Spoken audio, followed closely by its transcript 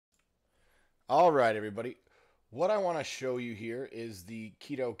All right, everybody. What I want to show you here is the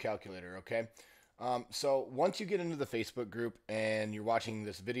keto calculator, okay? So once you get into the Facebook group and you're watching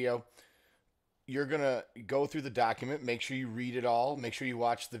this video, you're going to go through the document, make sure you read it all, make sure you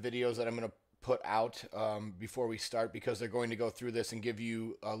watch the videos that I'm going to put out before we start, because they're going to go through this and give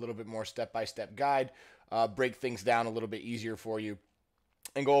you a little bit more step-by-step guide, break things down a little bit easier for you,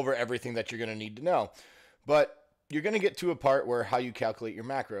 and go over everything that you're going to need to know. But you're going to get to a part where how you calculate your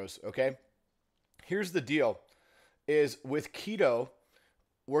macros, okay? Here's the deal, is with keto,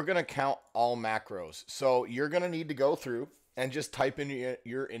 we're going to count all macros. So you're going to need to go through and just type in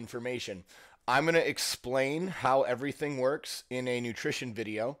your information. I'm going to explain how everything works in a nutrition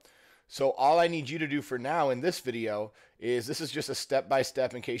video. So all I need you to do for now in this video is, this is just a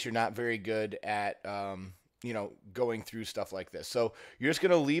step-by-step in case you're not very good at going through stuff like this. So you're just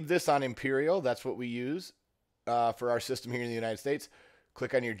going to leave this on Imperial. That's what we use for our system here in the United States.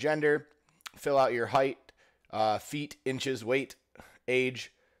 Click on your gender, fill out your height, feet, inches, weight,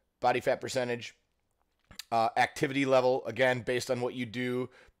 age, body fat percentage, activity level, again, based on what you do.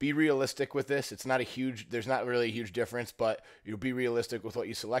 Be realistic with this. It's not a huge, there's not really a huge difference, but you'll be realistic with what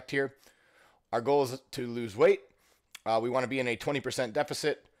you select here. Our goal is to lose weight. We want to be in a 20%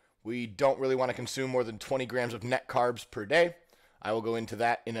 deficit. We don't really want to consume more than 20 grams of net carbs per day. I will go into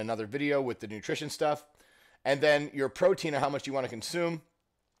that in another video with the nutrition stuff. And then your protein and how much you want to consume.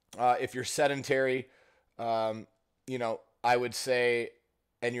 If you're sedentary, I would say,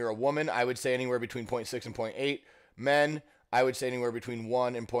 and you're a woman, I would say anywhere between 0.6 and 0.8. Men, I would say anywhere between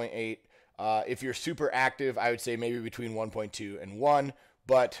 1 and 0.8. If you're super active, I would say maybe between 1.2 and 1.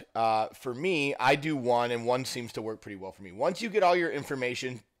 But for me, I do 1, and 1 seems to work pretty well for me. Once you get all your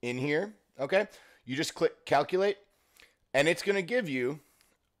information in here, okay, you just click calculate, and it's going to give you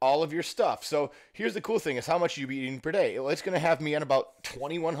all of your stuff. So here's the cool thing, is how much you be eating per day. Well, it's going to have me at about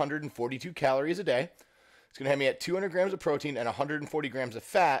 2,142 calories a day. It's going to have me at 200 grams of protein and 140 grams of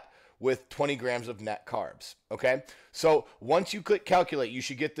fat with 20 grams of net carbs, okay? So once you click calculate, you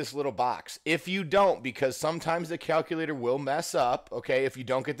should get this little box. If you don't, because sometimes the calculator will mess up, okay? If you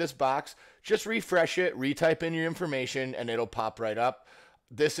don't get this box, just refresh it, retype in your information, and it'll pop right up.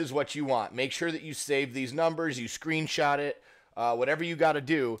 This is what you want. Make sure that you save these numbers, you screenshot it, whatever you got to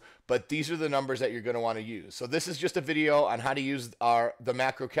do, but these are the numbers that you're going to want to use. So this is just a video on how to use the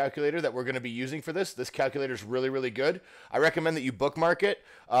macro calculator that we're going to be using for this. This calculator is really, really good. I recommend that you bookmark it.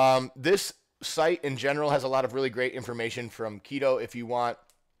 This site in general has a lot of really great information from Keto if you want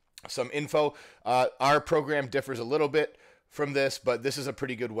some info. Our program differs a little bit from this, but this is a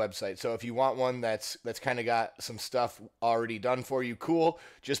pretty good website. So if you want one that's kind of got some stuff already done for you, cool.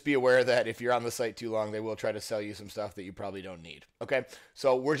 Just be aware that if you're on the site too long, they will try to sell you some stuff that you probably don't need. Okay,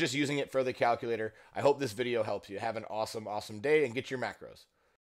 so we're just using it for the calculator. I hope this video helps you. Have an awesome, awesome day and get your macros.